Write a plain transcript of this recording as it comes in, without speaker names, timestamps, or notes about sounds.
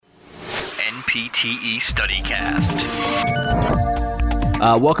NPTE StudyCast.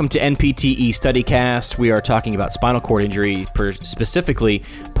 Welcome to NPTE StudyCast. We are talking about spinal cord injury, specifically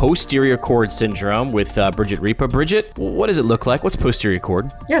posterior cord syndrome with Bridget Ripa. Bridget, what does it look like? What's posterior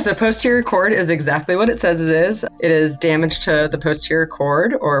cord? Yeah, so posterior cord is exactly what it says it is. It is damage to the posterior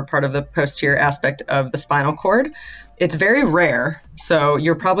cord or part of the posterior aspect of the spinal cord. It's very rare, so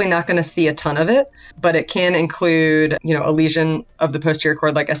you're probably not going to see a ton of it, but it can include, a lesion of the posterior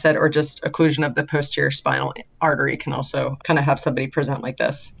cord, like I said, or just occlusion of the posterior spinal artery can also kind of have somebody present like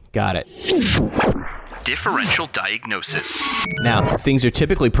this. Got it. Differential diagnosis. Now, things are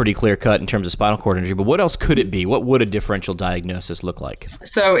typically pretty clear-cut in terms of spinal cord injury, but what else could it be? What would a differential diagnosis look like?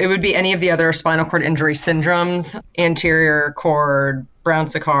 So it would be any of the other spinal cord injury syndromes, anterior cord, Brown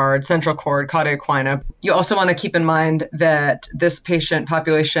sequard, central cord, cauda equina. You also want to keep in mind that this patient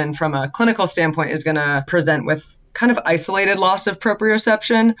population from a clinical standpoint is going to present with kind of isolated loss of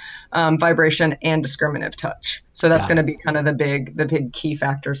proprioception, vibration, and discriminative touch. So that's going to be kind of the big key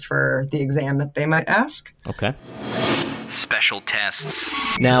factors for the exam that they might ask. Okay. Special tests.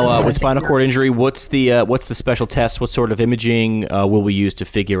 Now, with spinal cord injury, what's the special test? What sort of imaging will we use to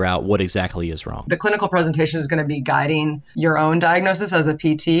figure out what exactly is wrong? The clinical presentation is going to be guiding your own diagnosis as a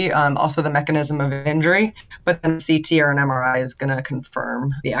PT, also the mechanism of injury, but then CT or an MRI is going to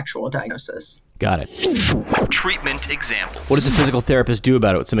confirm the actual diagnosis. Got it. Treatment examples. What does a physical therapist do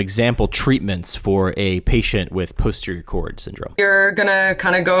about it? Some example treatments for a patient with posterior cord syndrome. You're going to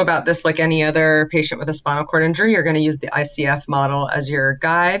kind of go about this like any other patient with a spinal cord injury. You're going to use the ICF model as your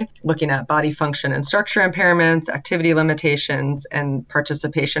guide, looking at body function and structure impairments, activity limitations, and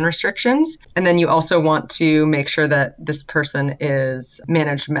participation restrictions. And then you also want to make sure that this person is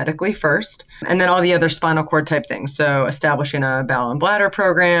managed medically first, and then all the other spinal cord type things. So establishing a bowel and bladder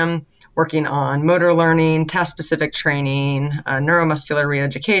program, working on motor learning, task-specific training, neuromuscular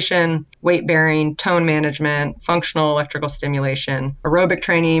reeducation, weight-bearing, tone management, functional electrical stimulation, aerobic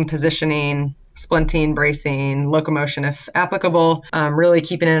training, positioning, splinting, bracing, locomotion if applicable, really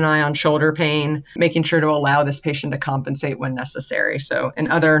keeping an eye on shoulder pain, making sure to allow this patient to compensate when necessary. So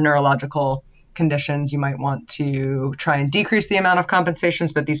in other neurological conditions, you might want to try and decrease the amount of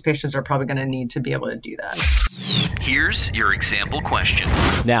compensations, but these patients are probably going to need to be able to do that. Here's your example question.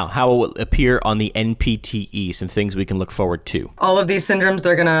 Now, how will it appear on the NPTE? Some things we can look forward to. All of these syndromes,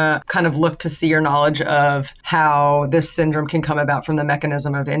 they're going to kind of look to see your knowledge of how this syndrome can come about from the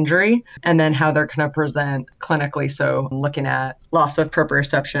mechanism of injury, and then how they're going to present clinically. So looking at loss of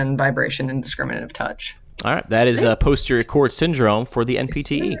proprioception, vibration, and discriminative touch. All right. That is posterior cord syndrome for the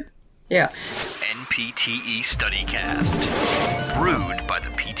NPTE. Yeah. NPTE StudyCast. Brewed by the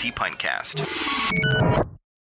PT Pintcast.